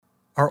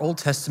Our Old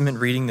Testament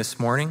reading this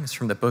morning is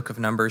from the book of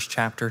Numbers,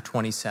 chapter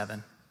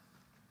 27.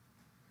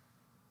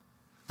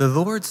 The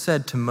Lord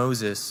said to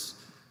Moses,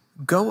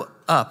 "Go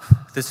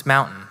up this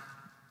mountain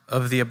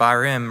of the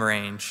Abarim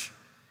range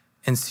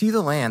and see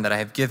the land that I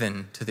have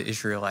given to the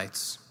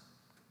Israelites.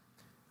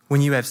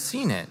 When you have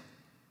seen it,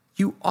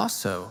 you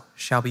also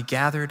shall be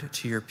gathered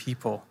to your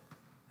people,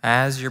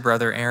 as your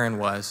brother Aaron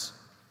was,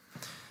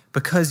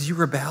 because you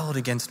rebelled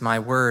against my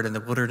word in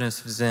the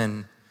wilderness of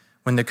Zin,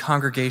 when the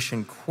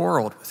congregation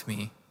quarreled with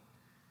me.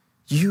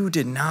 You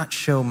did not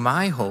show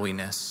my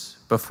holiness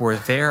before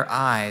their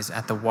eyes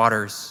at the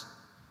waters.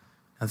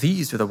 Now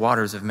these are the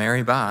waters of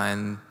Meribah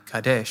and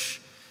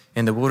Kadesh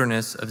in the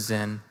wilderness of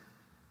Zin."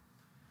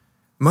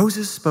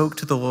 Moses spoke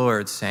to the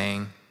Lord,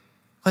 saying,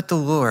 "Let the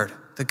Lord,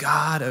 the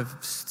God of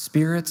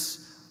spirits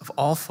of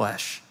all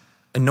flesh,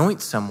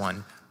 anoint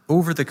someone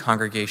over the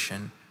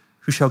congregation,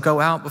 who shall go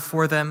out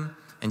before them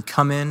and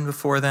come in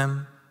before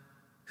them,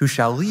 who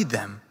shall lead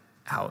them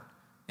out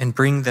and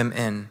bring them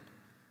in,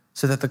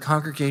 so that the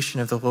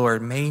congregation of the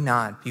Lord may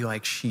not be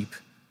like sheep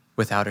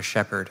without a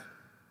shepherd."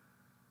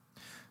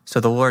 So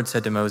the Lord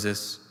said to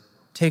Moses,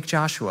 "Take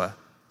Joshua,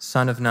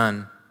 son of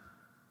Nun,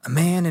 a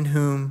man in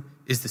whom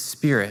is the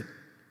Spirit,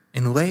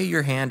 and lay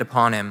your hand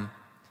upon him.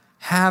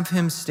 Have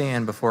him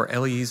stand before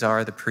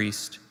Eleazar the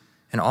priest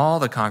and all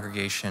the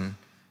congregation,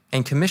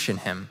 and commission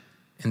him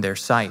in their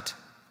sight.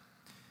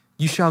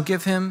 You shall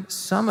give him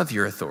some of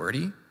your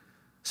authority,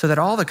 so that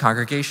all the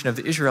congregation of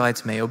the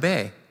Israelites may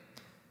obey.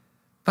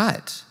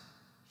 But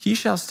he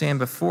shall stand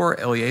before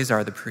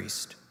Eleazar the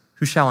priest,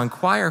 who shall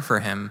inquire for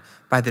him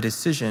by the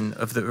decision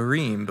of the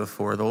Urim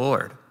before the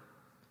Lord.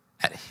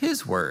 At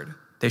his word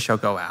they shall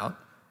go out,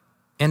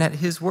 and at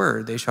his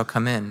word they shall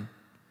come in,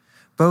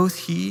 both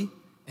he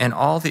and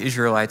all the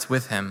Israelites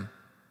with him,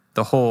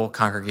 the whole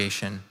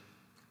congregation."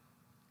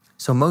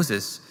 So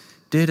Moses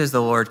did as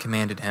the Lord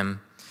commanded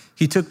him.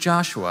 He took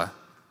Joshua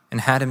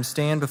and had him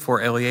stand before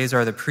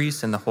Eleazar the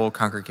priest and the whole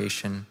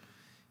congregation.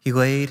 He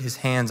laid his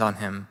hands on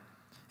him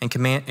and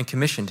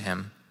commissioned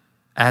him,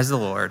 as the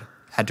Lord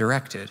had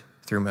directed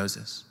through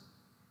Moses.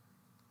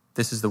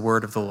 This is the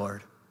word of the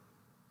Lord.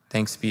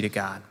 Thanks be to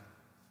God.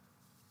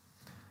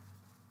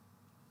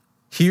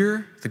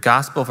 Hear the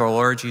gospel of our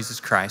Lord Jesus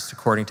Christ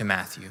according to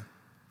Matthew.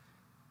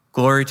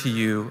 Glory to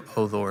you,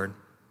 O Lord.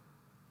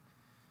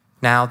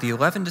 Now the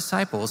 11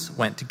 disciples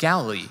went to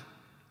Galilee,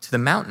 to the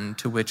mountain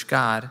to which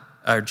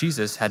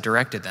Jesus had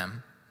directed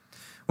them.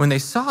 When they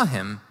saw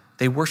him,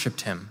 they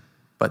worshiped him,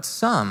 but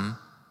some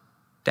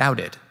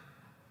doubted.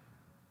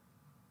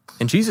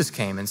 And Jesus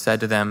came and said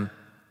to them,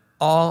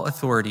 "All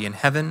authority in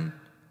heaven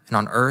and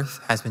on earth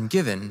has been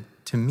given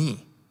to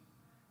me.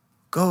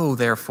 Go,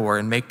 therefore,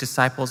 and make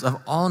disciples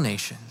of all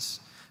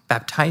nations,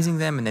 baptizing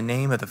them in the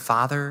name of the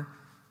Father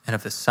and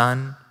of the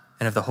Son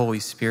and of the Holy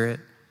Spirit,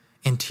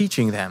 and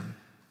teaching them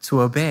to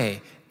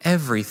obey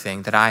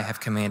everything that I have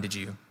commanded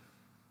you.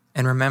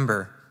 And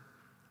remember,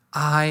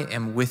 I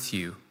am with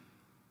you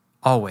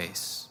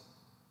always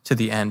to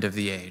the end of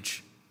the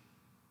age."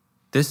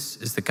 This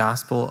is the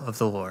gospel of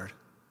the Lord.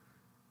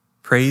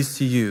 Praise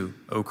to you,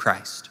 O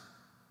Christ.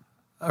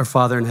 Our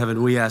Father in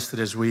heaven, we ask that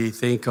as we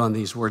think on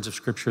these words of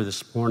Scripture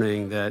this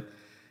morning, that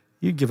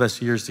you'd give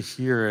us ears to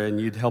hear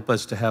and you'd help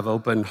us to have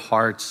open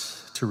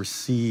hearts to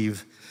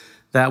receive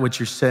that which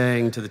you're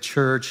saying to the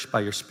church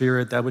by your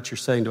Spirit, that which you're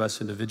saying to us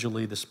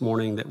individually this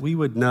morning, that we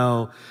would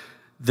know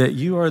that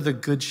you are the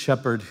good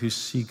shepherd who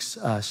seeks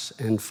us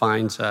and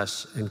finds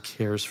us and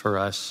cares for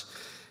us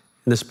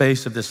in the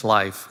space of this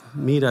life.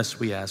 Meet us,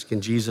 we ask, in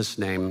Jesus'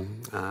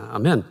 name,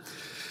 amen.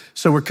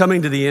 So we're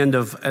coming to the end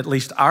of at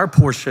least our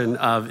portion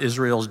of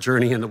Israel's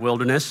journey in the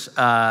wilderness,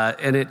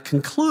 and it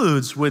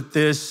concludes with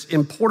this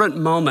important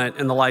moment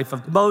in the life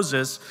of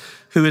Moses,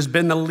 who has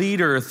been the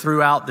leader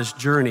throughout this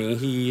journey.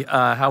 He,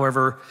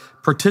 however,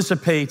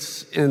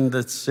 participates in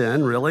the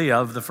sin, really,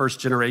 of the first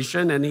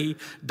generation, and he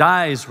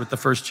dies with the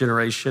first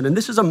generation. And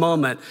this is a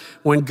moment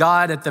when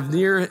God, at the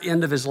near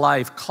end of his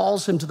life,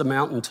 calls him to the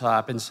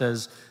mountaintop and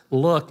says,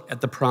 "Look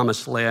at the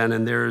promised land,"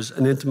 and there's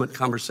an intimate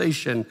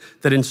conversation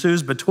that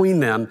ensues between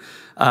them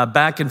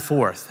back and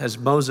forth as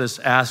Moses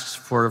asks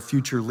for a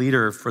future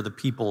leader for the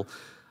people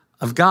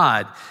of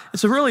God.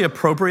 It's a really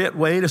appropriate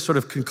way to sort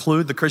of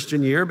conclude the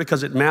Christian year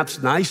because it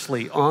maps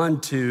nicely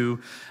onto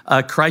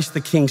Christ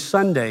the King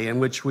Sunday, in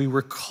which we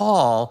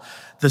recall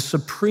the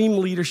supreme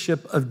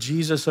leadership of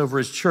Jesus over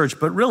his church,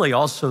 but really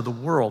also the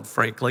world,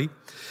 frankly,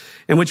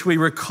 in which we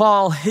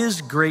recall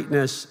his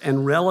greatness and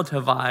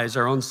relativize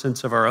our own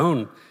sense of our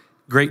own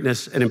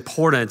greatness and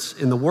importance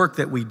in the work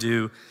that we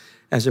do,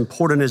 as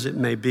important as it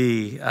may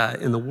be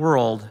in the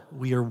world.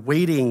 We are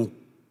waiting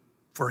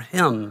for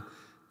him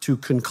to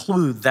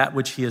conclude that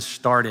which he has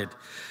started.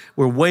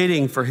 We're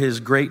waiting for his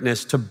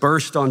greatness to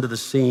burst onto the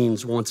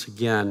scenes once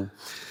again.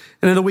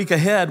 And in the week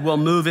ahead, we'll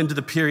move into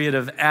the period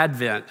of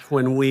Advent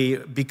when we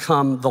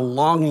become the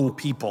longing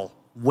people,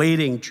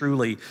 waiting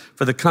truly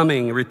for the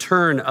coming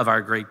return of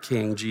our great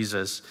King,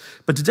 Jesus.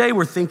 But today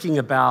we're thinking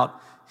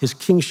about his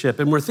kingship,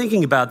 and we're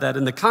thinking about that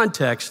in the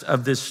context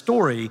of this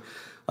story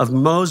of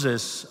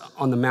Moses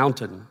on the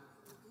mountain.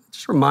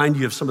 just remind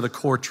you of some of the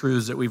core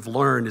truths that we've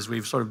learned as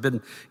we've sort of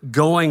been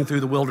going through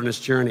the wilderness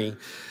journey.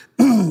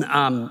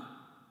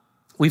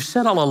 We've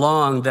said all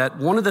along that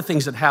one of the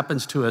things that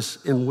happens to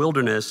us in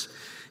wilderness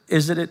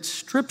is that it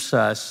strips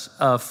us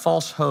of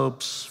false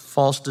hopes,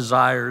 false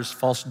desires,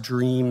 false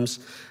dreams.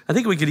 I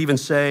think we could even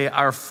say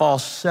our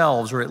false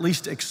selves, or at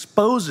least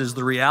exposes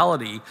the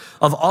reality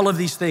of all of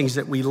these things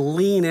that we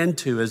lean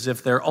into as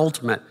if they're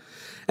ultimate.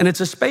 And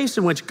it's a space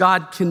in which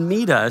God can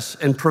meet us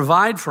and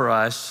provide for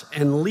us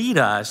and lead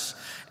us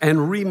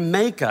and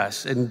remake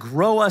us and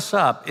grow us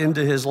up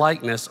into his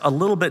likeness a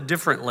little bit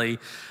differently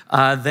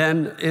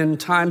than in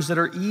times that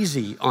are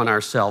easy on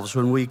ourselves,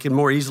 when we can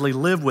more easily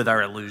live with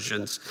our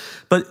illusions.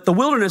 But the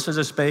wilderness is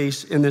a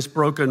space in this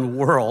broken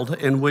world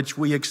in which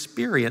we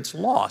experience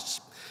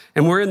loss.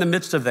 And we're in the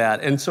midst of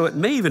that. And so it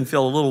may even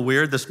feel a little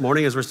weird this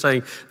morning as we're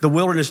saying the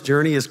wilderness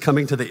journey is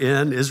coming to the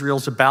end.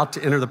 Israel's about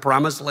to enter the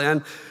promised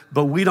land,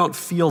 but we don't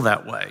feel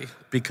that way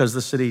because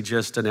the city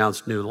just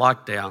announced new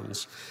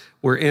lockdowns.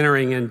 We're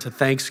entering into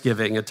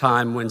Thanksgiving, a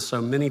time when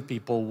so many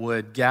people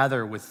would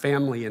gather with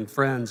family and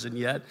friends, and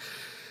yet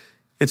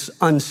it's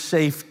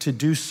unsafe to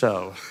do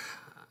so.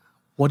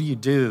 What do you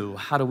do?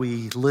 How do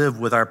we live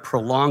with our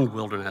prolonged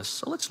wilderness?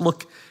 So let's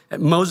look at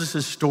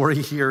Moses'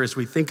 story here as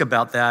we think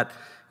about that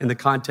in the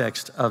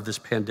context of this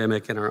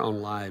pandemic in our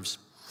own lives.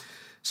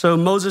 So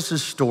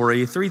Moses'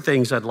 story, three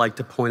things I'd like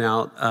to point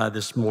out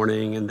this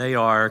morning, and they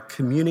are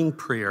communing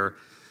prayer,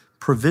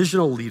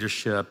 provisional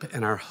leadership,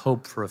 and our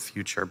hope for a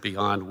future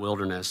beyond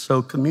wilderness.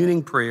 So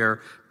communing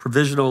prayer,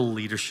 provisional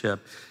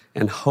leadership,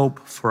 and hope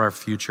for our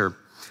future.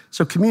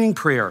 So communing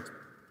prayer.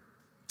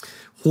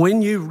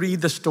 When you read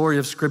the story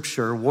of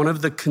Scripture, one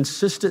of the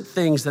consistent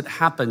things that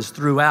happens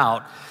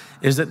throughout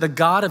is that the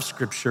God of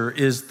Scripture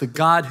is the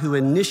God who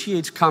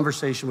initiates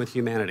conversation with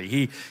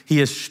humanity. He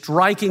is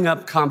striking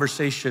up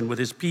conversation with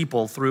his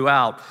people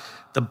throughout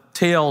the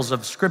tales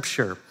of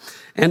Scripture.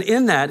 And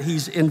in that,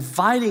 he's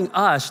inviting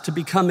us to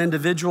become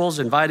individuals,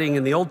 inviting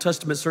in the Old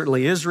Testament,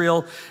 certainly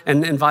Israel,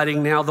 and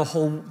inviting now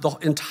the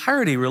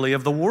entirety really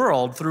of the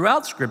world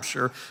throughout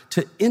Scripture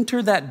to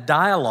enter that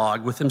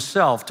dialogue with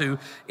himself, to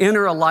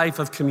enter a life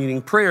of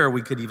communing prayer,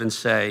 we could even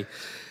say.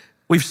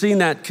 We've seen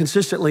that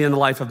consistently in the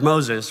life of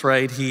Moses,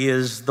 right? He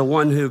is the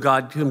one to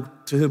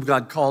whom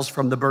God calls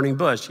from the burning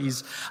bush.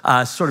 He's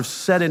sort of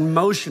set in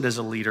motion as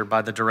a leader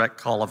by the direct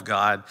call of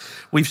God.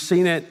 We've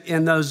seen it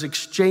in those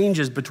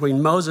exchanges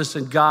between Moses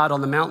and God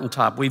on the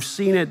mountaintop. We've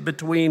seen it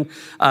between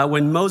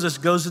when Moses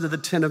goes into the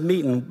tent of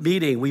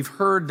meeting. We've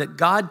heard that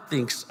God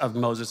thinks of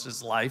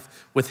Moses'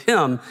 life with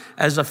him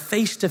as a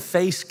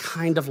face-to-face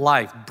kind of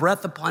life,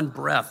 breath upon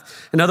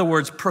breath. In other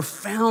words,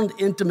 profound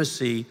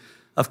intimacy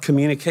of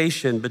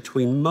communication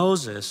between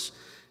Moses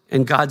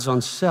and God's own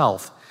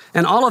self.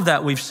 And all of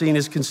that we've seen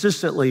is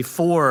consistently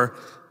for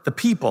the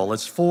people.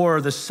 It's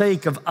for the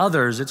sake of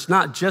others. It's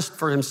not just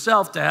for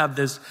himself to have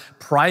this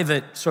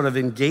private sort of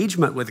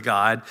engagement with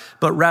God,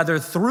 but rather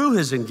through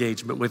his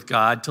engagement with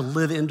God to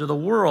live into the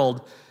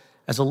world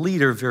as a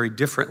leader very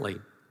differently.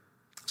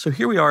 So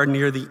here we are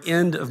near the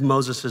end of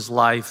Moses'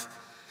 life.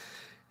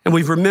 And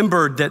we've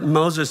remembered that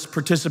Moses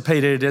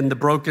participated in the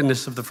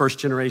brokenness of the first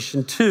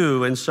generation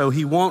too, and so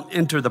he won't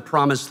enter the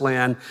promised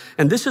land.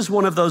 And this is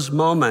one of those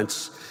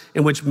moments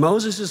in which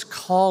Moses is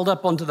called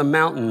up onto the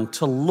mountain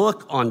to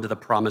look onto the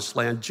promised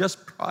land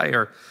just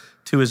prior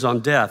to his own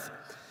death.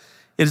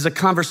 It is a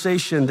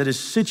conversation that is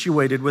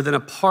situated within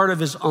a part of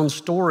his own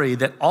story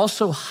that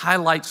also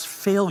highlights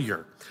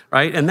failure,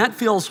 right? And that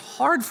feels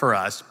hard for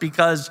us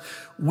because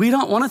we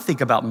don't want to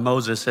think about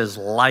Moses as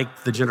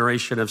like the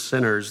generation of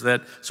sinners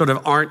that sort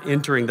of aren't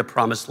entering the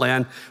promised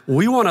land.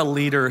 We want a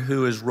leader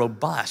who is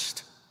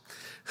robust,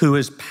 who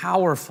is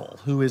powerful,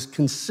 who is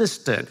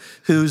consistent,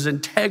 whose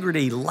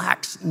integrity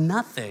lacks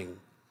nothing.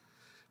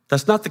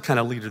 That's not the kind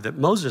of leader that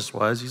Moses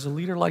was. He's a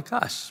leader like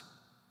us,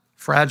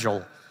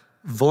 fragile,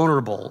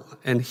 vulnerable.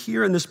 And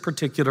here in this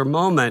particular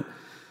moment,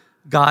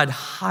 God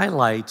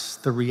highlights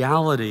the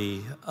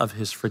reality of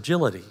his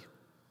fragility,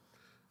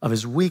 of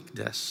his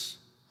weakness.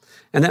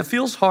 And that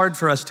feels hard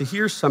for us to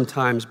hear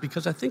sometimes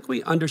because I think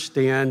we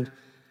understand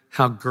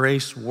how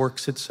grace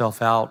works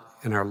itself out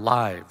in our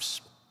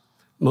lives.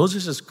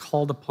 Moses is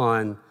called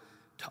upon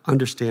to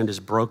understand his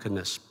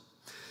brokenness.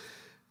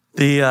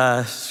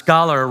 The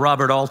scholar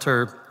Robert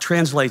Alter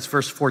translates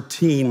verse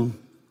 14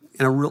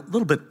 in a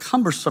little bit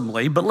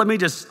cumbersomely, but let me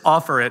just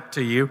offer it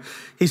to you.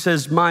 He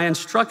says, "My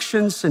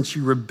instruction since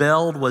you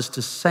rebelled was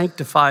to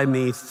sanctify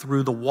me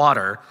through the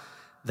water,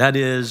 that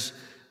is,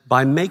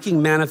 by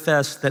making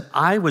manifest that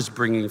I was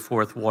bringing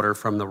forth water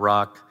from the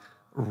rock,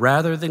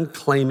 rather than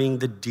claiming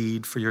the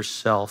deed for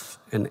yourself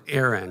and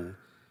Aaron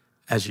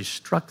as you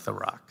struck the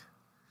rock."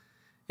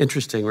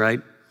 Interesting,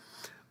 right?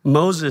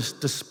 Moses,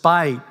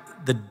 despite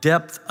the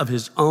depth of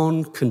his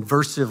own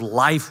conversive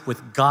life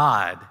with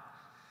God,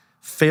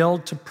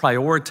 failed to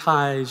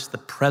prioritize the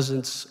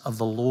presence of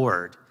the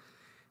Lord.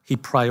 He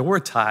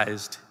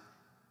prioritized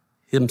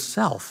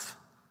himself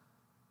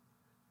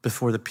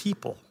before the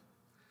people.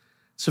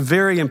 It's a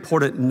very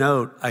important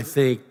note, I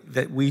think,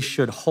 that we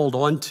should hold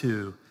on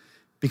to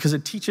because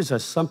it teaches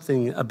us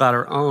something about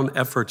our own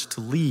efforts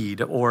to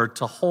lead or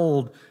to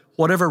hold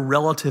whatever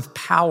relative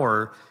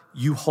power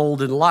you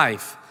hold in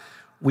life.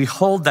 We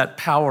hold that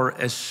power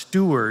as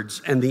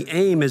stewards, and the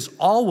aim is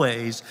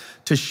always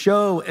to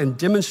show and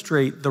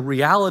demonstrate the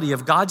reality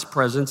of God's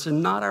presence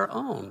and not our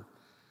own.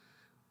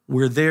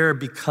 We're there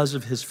because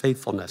of his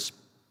faithfulness.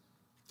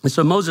 And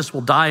so Moses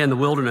will die in the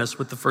wilderness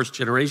with the first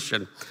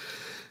generation.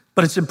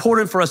 But it's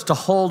important for us to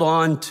hold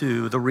on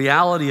to the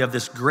reality of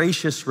this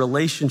gracious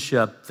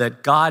relationship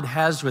that God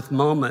has with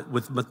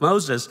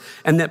Moses,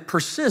 and that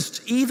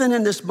persists even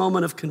in this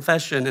moment of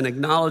confession and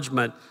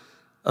acknowledgement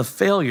of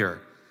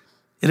failure.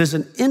 It is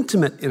an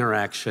intimate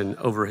interaction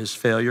over his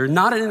failure,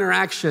 not an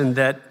interaction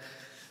that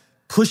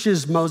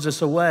pushes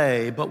Moses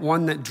away, but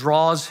one that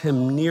draws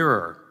him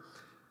nearer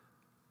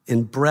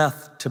in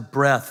breath to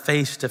breath,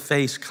 face to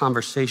face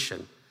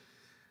conversation.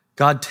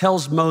 God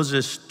tells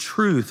Moses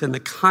truth in the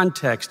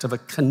context of a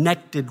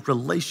connected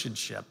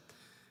relationship,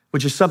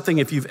 which is something,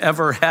 if you've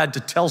ever had to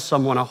tell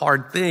someone a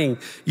hard thing,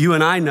 you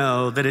and I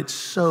know that it's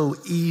so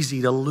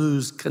easy to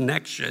lose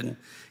connection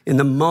in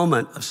the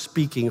moment of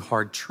speaking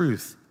hard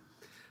truth.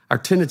 Our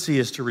tendency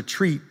is to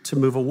retreat, to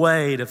move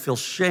away, to feel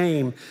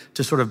shame,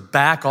 to sort of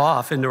back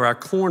off into our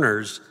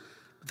corners.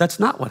 But that's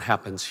not what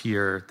happens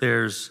here.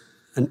 There's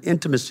an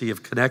intimacy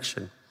of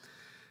connection.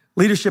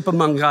 Leadership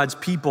among God's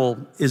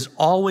people is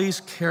always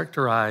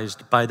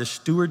characterized by the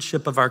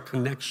stewardship of our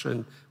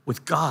connection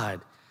with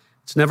God.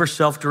 It's never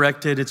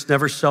self-directed. It's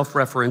never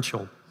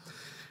self-referential.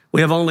 We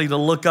have only to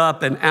look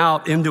up and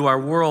out into our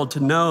world to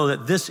know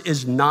that this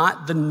is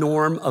not the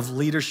norm of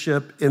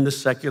leadership in the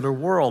secular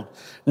world,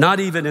 not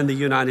even in the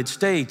United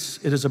States.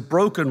 It is a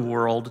broken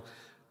world,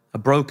 a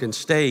broken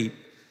state.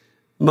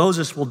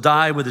 Moses will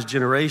die with his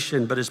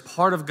generation, but as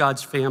part of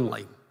God's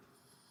family.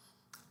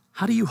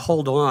 How do you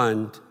hold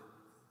on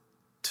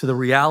to the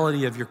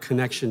reality of your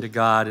connection to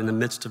God in the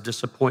midst of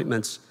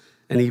disappointments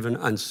and even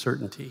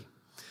uncertainty?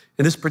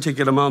 In this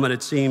particular moment,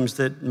 it seems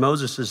that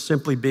Moses is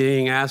simply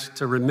being asked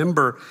to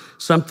remember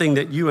something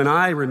that you and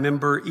I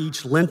remember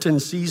each Lenten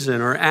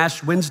season or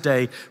Ash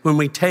Wednesday, when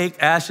we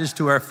take ashes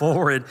to our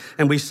forehead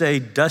and we say,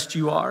 "Dust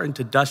you are, and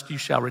to dust you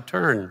shall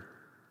return."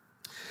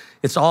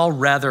 It's all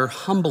rather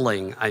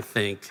humbling, I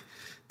think,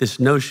 this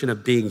notion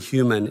of being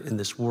human in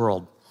this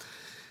world.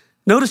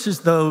 Notice as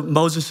though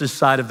Moses'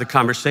 side of the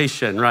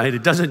conversation, right?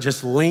 It doesn't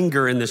just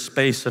linger in this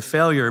space of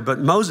failure, but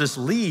Moses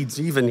leads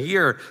even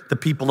here the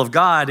people of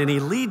God, and he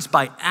leads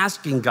by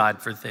asking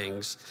God for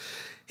things.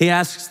 He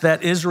asks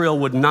that Israel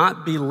would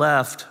not be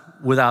left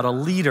without a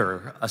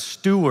leader, a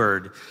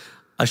steward,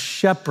 a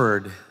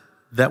shepherd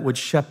that would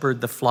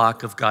shepherd the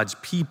flock of God's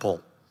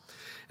people.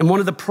 And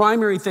one of the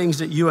primary things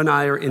that you and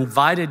I are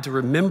invited to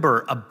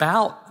remember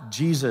about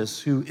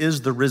Jesus, who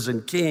is the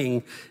risen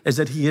King, is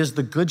that he is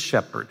the good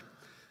shepherd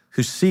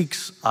who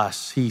seeks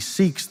us. He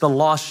seeks the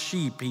lost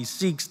sheep. He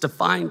seeks to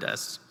find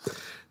us.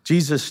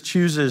 Jesus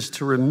chooses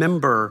to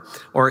remember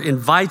or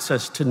invites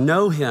us to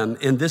know him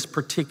in this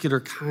particular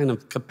kind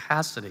of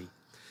capacity.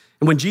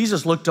 And when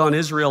Jesus looked on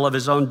Israel of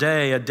his own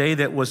day, a day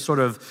that was sort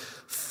of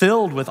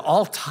filled with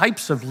all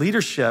types of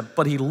leadership,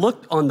 but he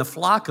looked on the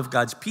flock of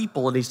God's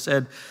people and he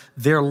said,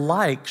 they're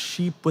like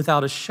sheep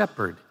without a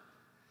shepherd,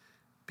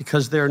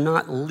 because they're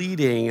not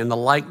leading in the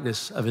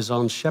likeness of his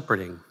own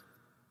shepherding.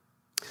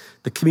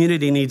 The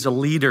community needs a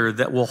leader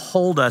that will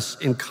hold us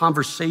in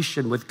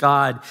conversation with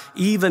God,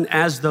 even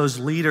as those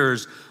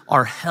leaders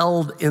are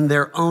held in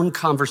their own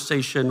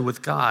conversation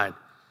with God,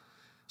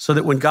 so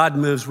that when God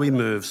moves, we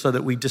move, so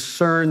that we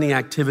discern the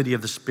activity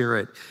of the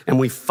Spirit and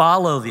we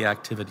follow the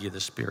activity of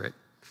the Spirit.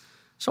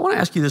 So I want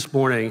to ask you this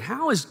morning,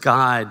 how is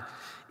God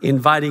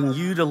inviting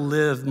you to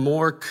live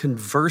more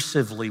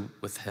conversively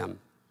with him?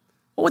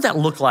 What would that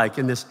look like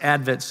in this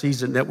Advent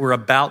season that we're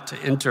about to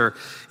enter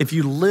if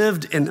you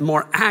lived in a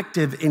more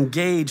active,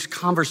 engaged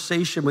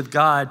conversation with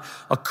God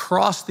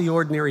across the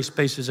ordinary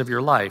spaces of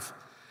your life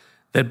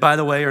that, by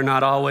the way, are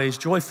not always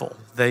joyful?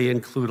 They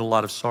include a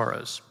lot of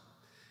sorrows.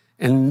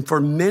 And for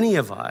many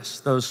of us,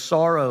 those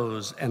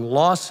sorrows and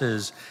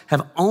losses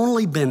have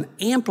only been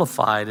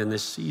amplified in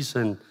this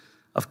season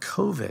of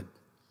COVID.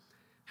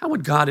 How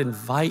would God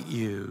invite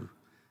you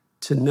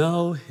to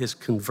know his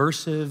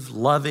conversive,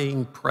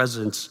 loving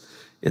presence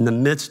in the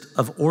midst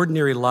of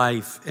ordinary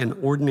life and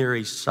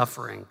ordinary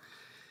suffering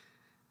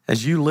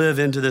as you live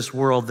into this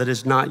world that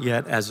is not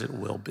yet as it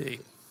will be?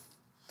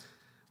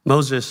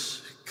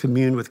 Moses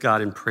communed with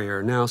God in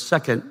prayer. Now,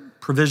 second,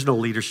 provisional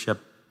leadership.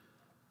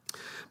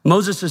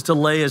 Moses is to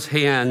lay his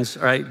hands,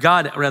 right?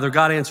 God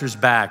answers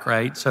back,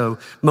 right? So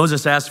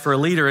Moses asks for a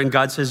leader and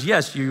God says,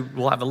 yes, you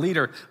will have a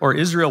leader, or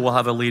Israel will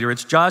have a leader.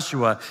 It's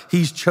Joshua.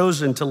 He's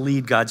chosen to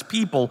lead God's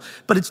people,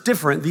 but it's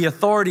different. The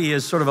authority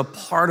is sort of a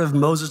part of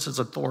Moses'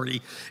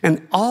 authority.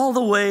 And all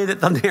the way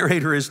that the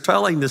narrator is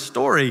telling this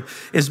story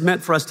is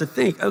meant for us to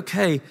think,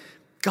 okay,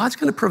 God's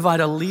going to provide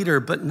a leader,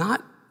 but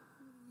not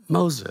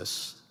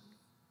Moses.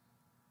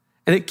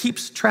 And it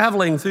keeps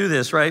traveling through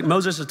this, right?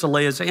 Moses is to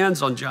lay his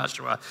hands on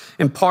Joshua,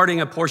 imparting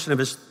a portion of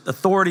his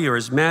authority or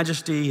his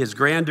majesty, his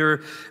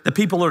grandeur. The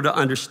people are to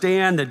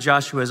understand that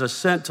Joshua's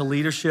ascent to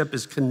leadership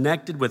is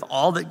connected with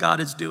all that God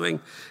is doing,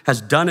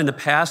 has done in the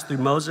past through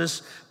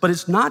Moses, but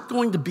it's not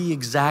going to be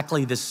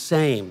exactly the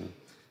same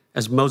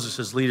as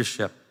Moses'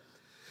 leadership.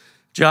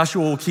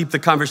 Joshua will keep the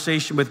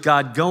conversation with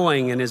God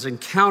going in his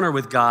encounter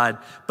with God,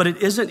 but it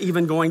isn't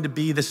even going to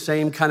be the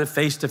same kind of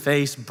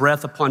face-to-face,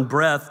 breath upon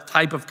breath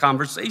type of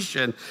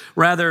conversation.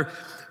 Rather,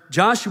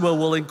 Joshua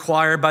will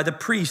inquire by the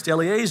priest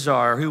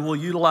Eleazar, who will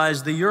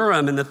utilize the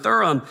Urim and the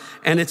Thummim,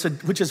 and it's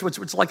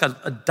like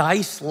a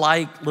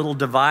dice-like little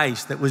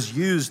device that was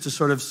used to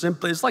sort of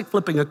it's like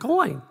flipping a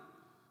coin.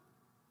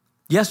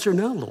 Yes or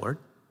no, Lord?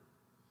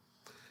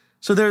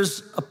 So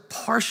there's a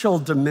partial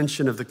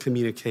dimension of the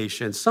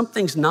communication.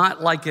 Something's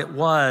not like it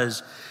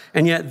was,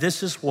 and yet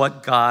this is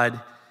what God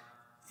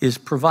is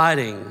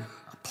providing: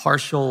 a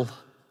partial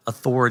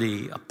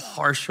authority, a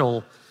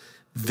partial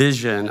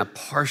vision, a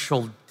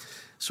partial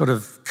sort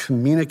of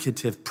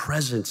communicative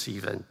presence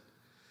even.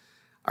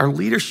 Our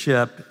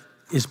leadership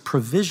is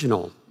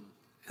provisional.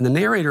 And the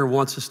narrator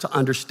wants us to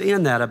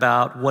understand that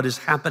about what is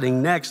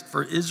happening next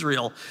for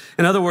Israel.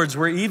 In other words,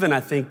 we're even, I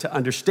think, to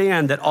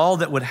understand that all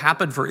that would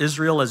happen for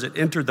Israel as it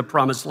entered the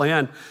promised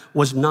land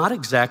was not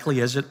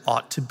exactly as it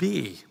ought to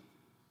be.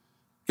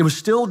 It was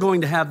still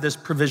going to have this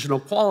provisional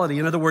quality.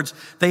 In other words,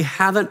 they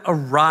haven't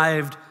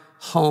arrived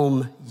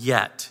home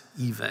yet,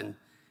 even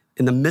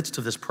in the midst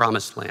of this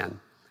promised land.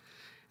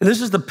 And this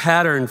is the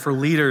pattern for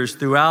leaders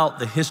throughout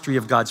the history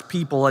of God's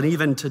people, and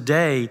even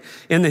today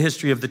in the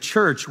history of the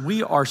church.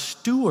 We are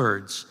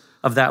stewards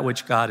of that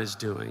which God is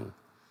doing.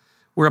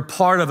 We're a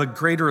part of a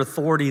greater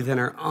authority than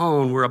our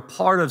own. We're a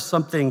part of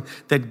something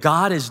that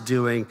God is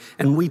doing,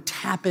 and we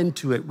tap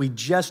into it. We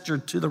gesture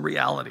to the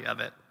reality of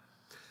it.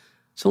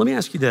 So let me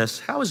ask you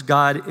this: how is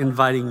God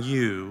inviting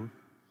you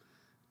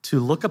to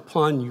look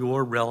upon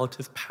your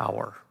relative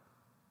power,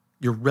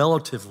 your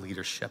relative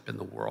leadership in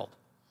the world?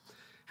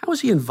 How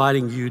is he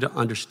inviting you to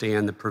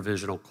understand the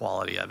provisional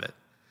quality of it?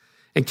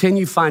 And can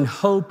you find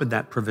hope in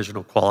that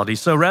provisional quality?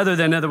 So rather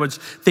than, in other words,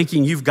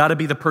 thinking you've got to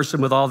be the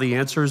person with all the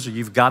answers, or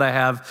you've got to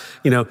have,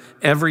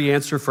 every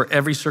answer for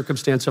every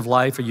circumstance of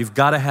life, or you've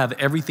got to have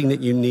everything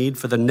that you need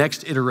for the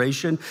next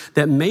iteration,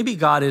 that maybe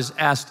God has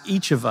asked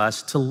each of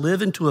us to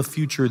live into a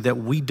future that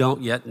we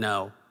don't yet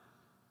know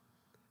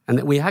and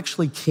that we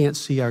actually can't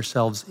see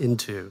ourselves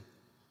into.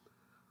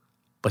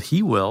 But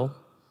he will.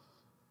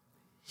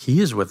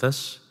 He is with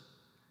us.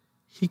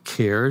 He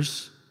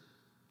cares.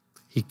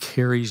 He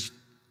carries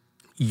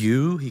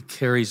you. He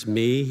carries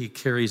me. He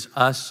carries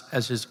us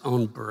as his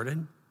own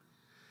burden.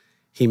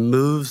 He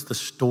moves the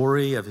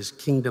story of his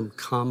kingdom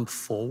come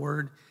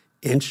forward,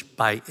 inch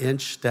by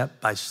inch, step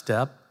by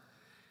step.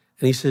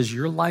 And he says,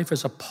 your life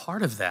is a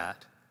part of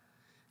that.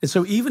 And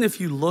so even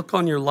if you look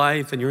on your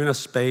life and you're in a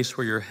space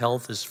where your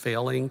health is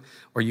failing,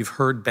 or you've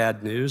heard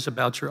bad news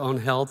about your own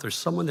health, or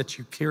someone that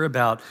you care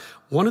about,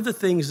 one of the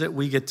things that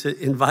we get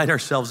to invite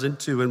ourselves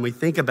into when we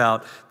think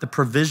about the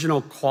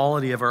provisional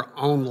quality of our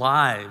own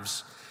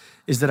lives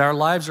is that our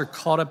lives are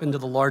caught up into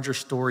the larger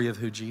story of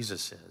who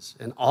Jesus is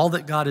and all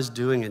that God is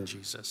doing in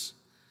Jesus.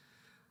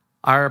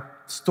 Our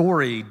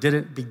story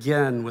didn't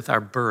begin with our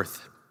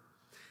birth,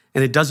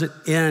 and it doesn't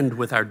end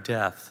with our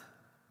death.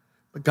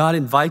 But God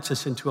invites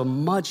us into a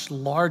much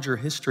larger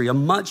history, a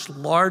much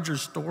larger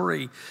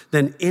story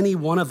than any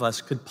one of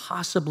us could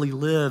possibly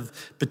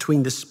live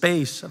between the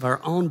space of our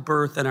own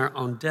birth and our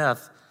own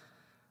death.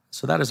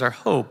 So that is our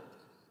hope.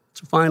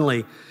 So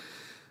finally,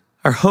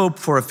 our hope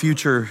for a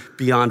future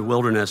beyond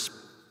wilderness.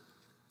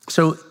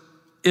 So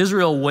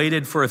Israel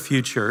waited for a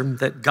future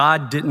that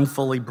God didn't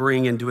fully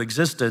bring into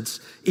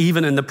existence,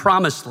 even in the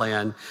promised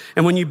land.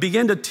 And when you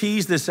begin to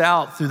tease this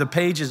out through the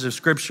pages of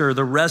Scripture,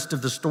 the rest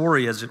of the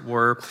story, as it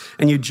were,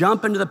 and you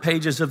jump into the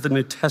pages of the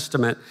New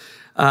Testament,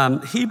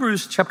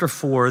 Hebrews chapter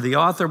 4, the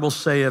author will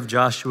say of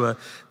Joshua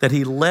that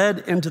he led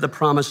into the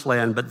promised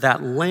land, but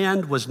that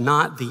land was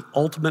not the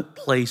ultimate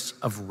place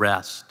of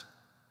rest.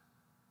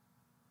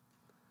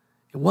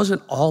 It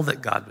wasn't all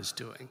that God was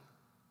doing.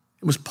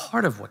 It was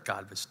part of what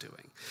God was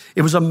doing.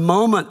 It was a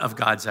moment of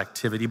God's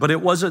activity, but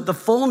it wasn't the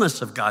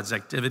fullness of God's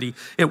activity.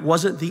 It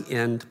wasn't the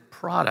end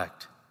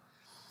product.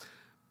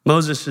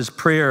 Moses'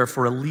 prayer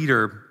for a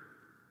leader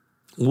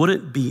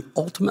wouldn't be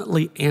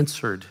ultimately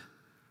answered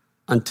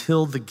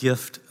until the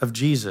gift of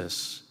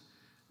Jesus,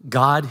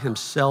 God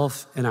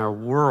himself in our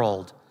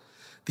world,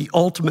 the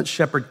ultimate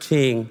shepherd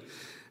king.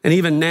 And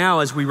even now,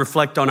 as we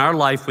reflect on our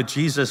life with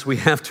Jesus, we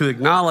have to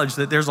acknowledge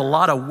that there's a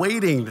lot of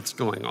waiting that's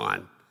going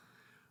on.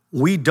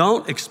 We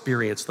don't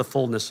experience the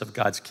fullness of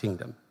God's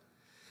kingdom.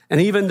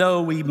 And even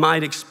though we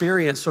might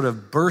experience sort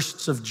of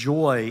bursts of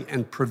joy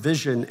and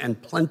provision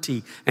and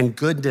plenty and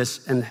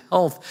goodness and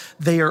health,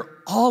 they are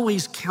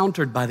always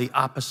countered by the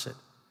opposite.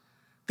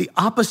 The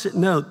opposite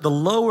note, the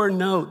lower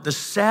note, the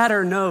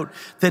sadder note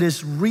that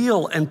is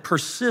real and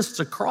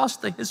persists across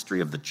the history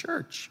of the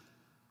church.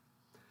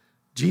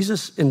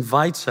 Jesus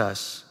invites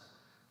us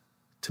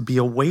to be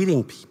a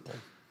waiting people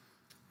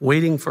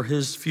waiting for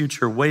his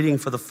future, waiting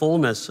for the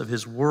fullness of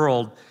his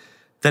world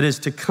that is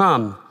to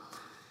come.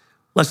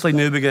 Lesslie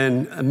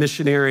Newbigin, a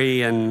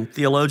missionary and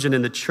theologian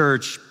in the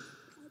church,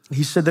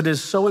 he said that it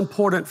is so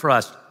important for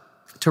us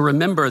to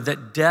remember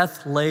that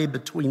death lay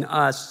between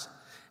us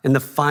and the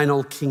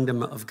final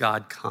kingdom of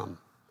God come.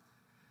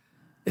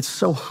 It's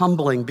so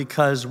humbling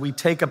because we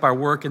take up our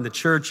work in the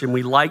church and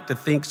we like to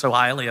think so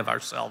highly of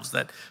ourselves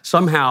that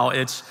somehow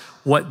it's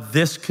what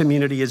this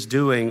community is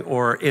doing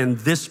or in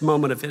this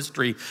moment of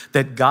history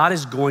that God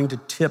is going to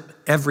tip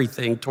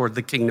everything toward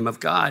the kingdom of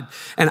God.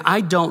 And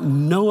I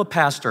don't know a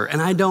pastor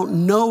and I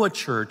don't know a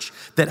church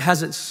that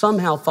hasn't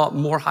somehow thought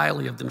more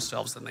highly of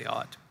themselves than they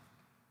ought.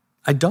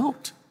 I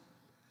don't.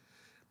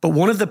 But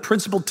one of the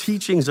principal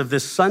teachings of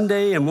this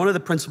Sunday and one of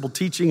the principal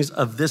teachings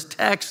of this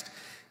text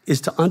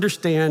is to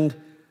understand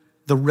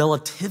the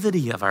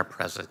relativity of our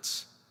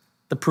presence,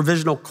 the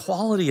provisional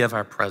quality of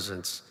our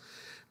presence,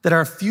 that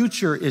our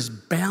future is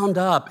bound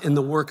up in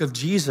the work of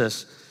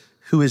Jesus,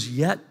 who is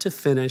yet to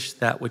finish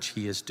that which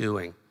he is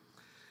doing.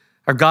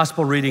 Our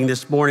gospel reading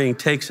this morning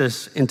takes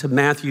us into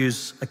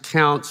Matthew's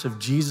accounts of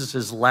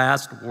Jesus'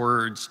 last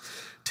words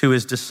to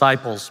his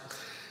disciples.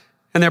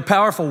 And they're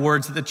powerful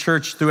words that the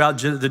church throughout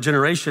the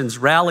generations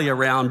rally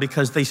around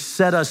because they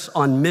set us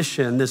on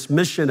mission, this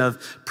mission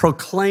of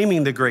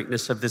proclaiming the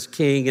greatness of this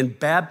king and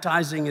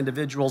baptizing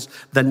individuals,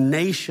 the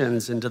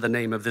nations, into the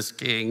name of this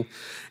king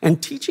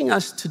and teaching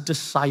us to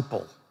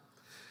disciple.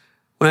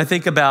 When I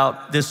think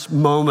about this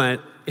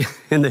moment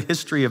in the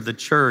history of the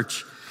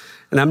church,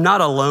 and I'm not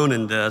alone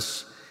in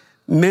this,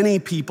 many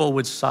people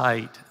would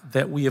cite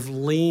that we have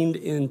leaned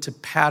into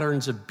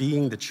patterns of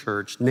being the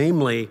church,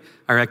 namely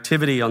our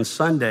activity on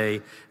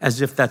Sunday, as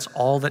if that's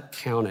all that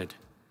counted.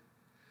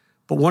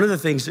 But one of the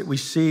things that we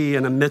see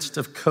in the midst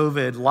of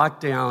COVID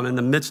lockdown, in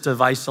the midst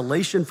of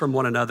isolation from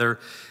one another,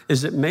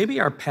 is that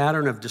maybe our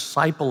pattern of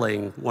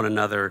discipling one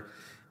another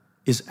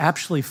is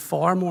actually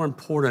far more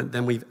important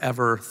than we've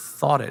ever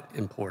thought it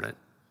important.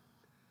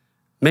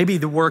 Maybe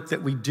the work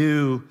that we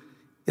do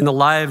in the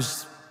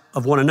lives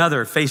of one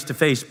another, face to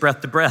face,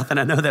 breath to breath. And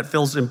I know that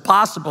feels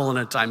impossible in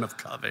a time of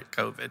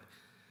COVID.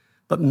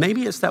 But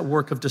maybe it's that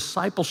work of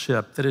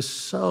discipleship that is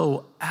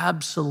so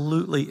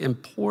absolutely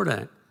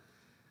important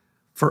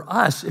for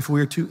us if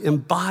we're to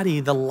embody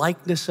the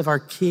likeness of our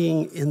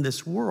King in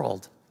this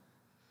world.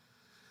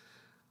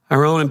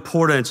 Our own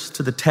importance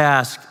to the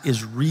task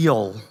is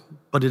real,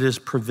 but it is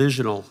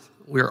provisional.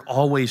 We are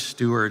always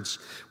stewards.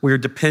 We are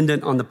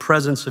dependent on the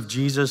presence of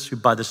Jesus, who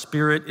by the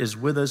Spirit is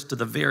with us to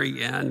the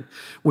very end.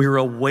 We are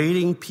a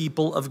waiting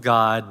people of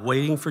God,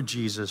 waiting for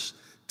Jesus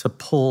to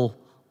pull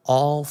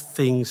all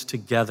things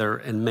together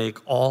and make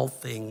all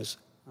things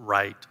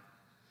right.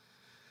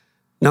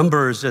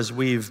 Numbers, as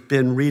we've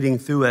been reading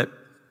through it,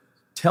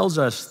 tells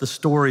us the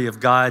story of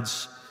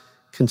God's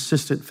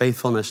consistent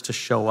faithfulness to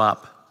show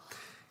up.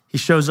 He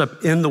shows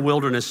up in the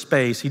wilderness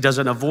space. He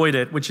doesn't avoid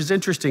it, which is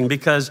interesting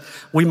because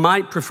we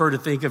might prefer to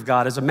think of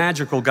God as a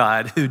magical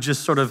God who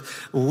just sort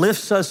of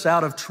lifts us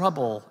out of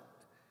trouble,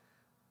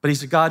 but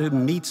he's a God who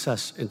meets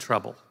us in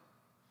trouble.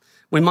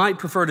 We might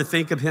prefer to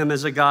think of him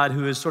as a God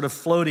who is sort of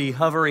floaty,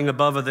 hovering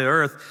above the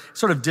earth,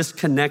 sort of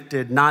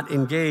disconnected, not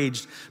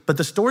engaged. But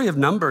the story of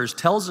Numbers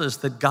tells us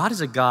that God is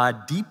a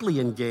God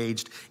deeply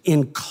engaged,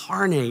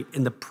 incarnate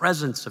in the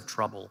presence of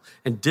trouble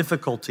and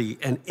difficulty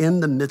and in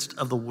the midst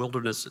of the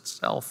wilderness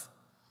itself.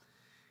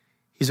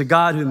 He's a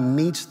God who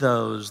meets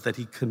those that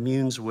he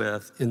communes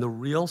with in the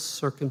real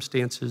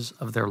circumstances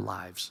of their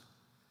lives.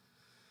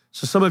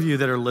 So some of you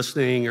that are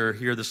listening or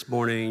here this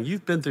morning,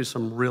 you've been through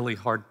some really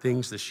hard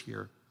things this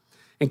year.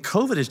 And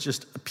COVID is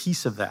just a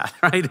piece of that,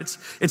 right?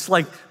 It's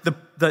like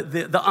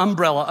the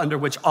umbrella under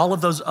which all of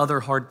those other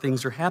hard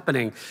things are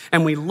happening.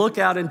 And we look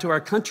out into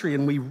our country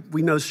and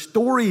we know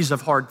stories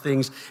of hard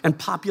things and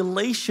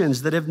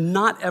populations that have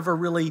not ever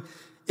really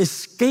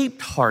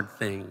escaped hard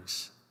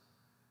things.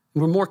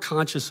 We're more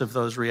conscious of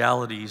those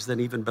realities than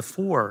even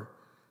before.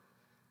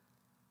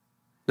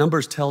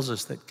 Numbers tells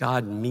us that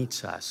God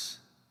meets us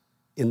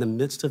in the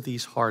midst of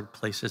these hard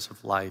places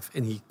of life,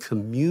 and he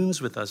communes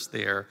with us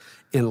there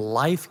in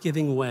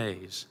life-giving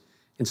ways,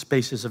 in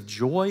spaces of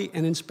joy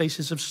and in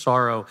spaces of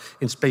sorrow,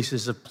 in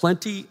spaces of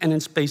plenty and in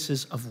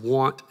spaces of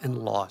want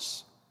and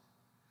loss.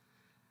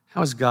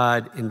 How is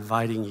God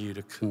inviting you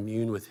to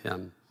commune with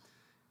him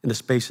in the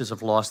spaces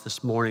of loss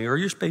this morning or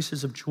your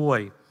spaces of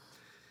joy?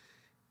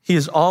 He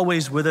is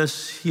always with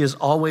us. He is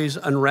always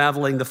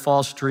unraveling the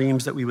false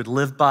dreams that we would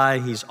live by.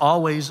 He's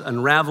always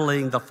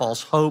unraveling the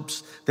false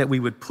hopes that we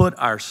would put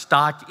our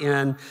stock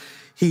in.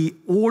 He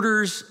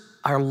orders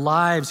our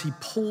lives. He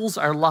pulls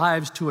our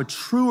lives to a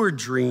truer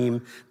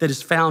dream that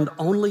is found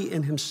only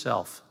in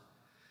himself.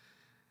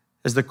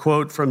 As the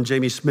quote from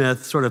Jamie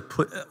Smith sort of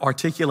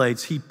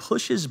articulates, he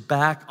pushes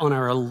back on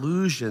our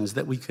illusions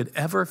that we could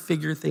ever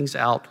figure things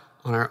out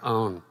on our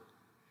own.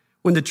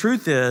 When the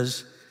truth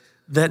is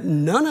that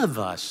none of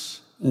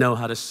us know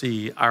how to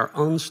see our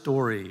own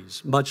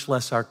stories, much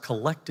less our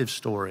collective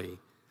story,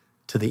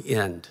 to the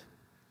end,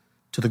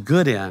 to the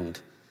good end.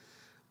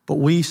 But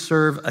we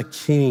serve a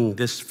king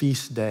this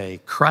feast day,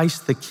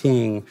 Christ the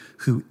King,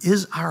 who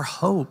is our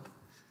hope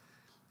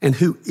and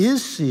who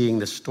is seeing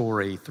the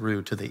story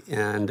through to the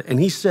end. And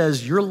he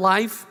says, your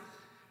life,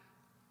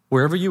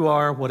 wherever you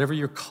are, whatever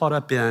you're caught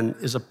up in,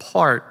 is a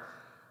part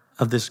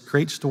of this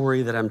great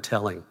story that I'm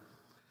telling.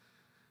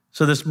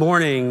 So this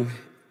morning,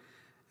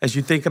 as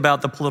you think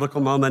about the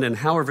political moment and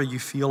however you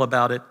feel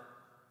about it,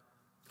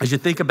 as you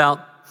think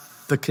about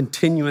the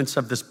continuance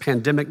of this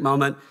pandemic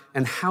moment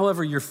and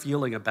however you're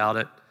feeling about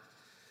it,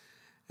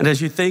 and as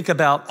you think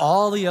about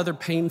all the other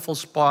painful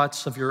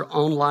spots of your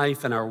own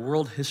life and our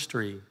world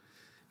history,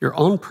 your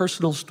own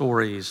personal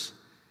stories,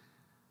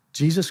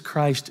 Jesus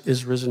Christ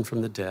is risen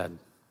from the dead.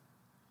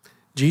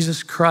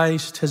 Jesus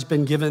Christ has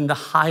been given the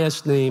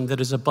highest name that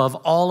is above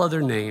all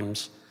other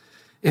names,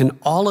 and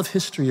all of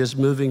history is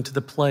moving to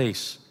the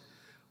place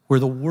where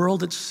the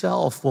world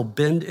itself will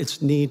bend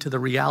its knee to the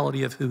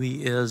reality of who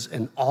he is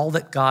and all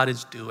that God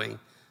is doing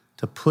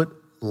to put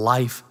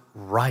life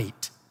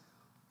right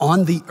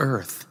on the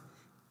earth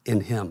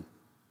in him.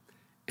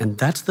 And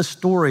that's the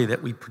story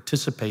that we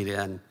participate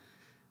in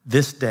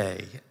this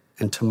day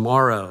and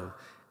tomorrow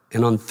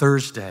and on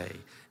Thursday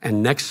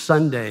and next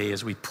Sunday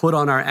as we put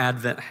on our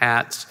Advent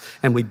hats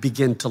and we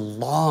begin to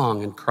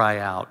long and cry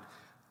out,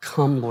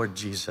 "Come, Lord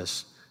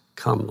Jesus,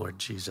 come, Lord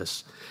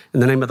Jesus." In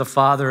the name of the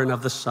Father and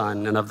of the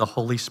Son and of the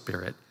Holy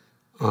Spirit,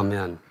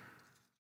 amen.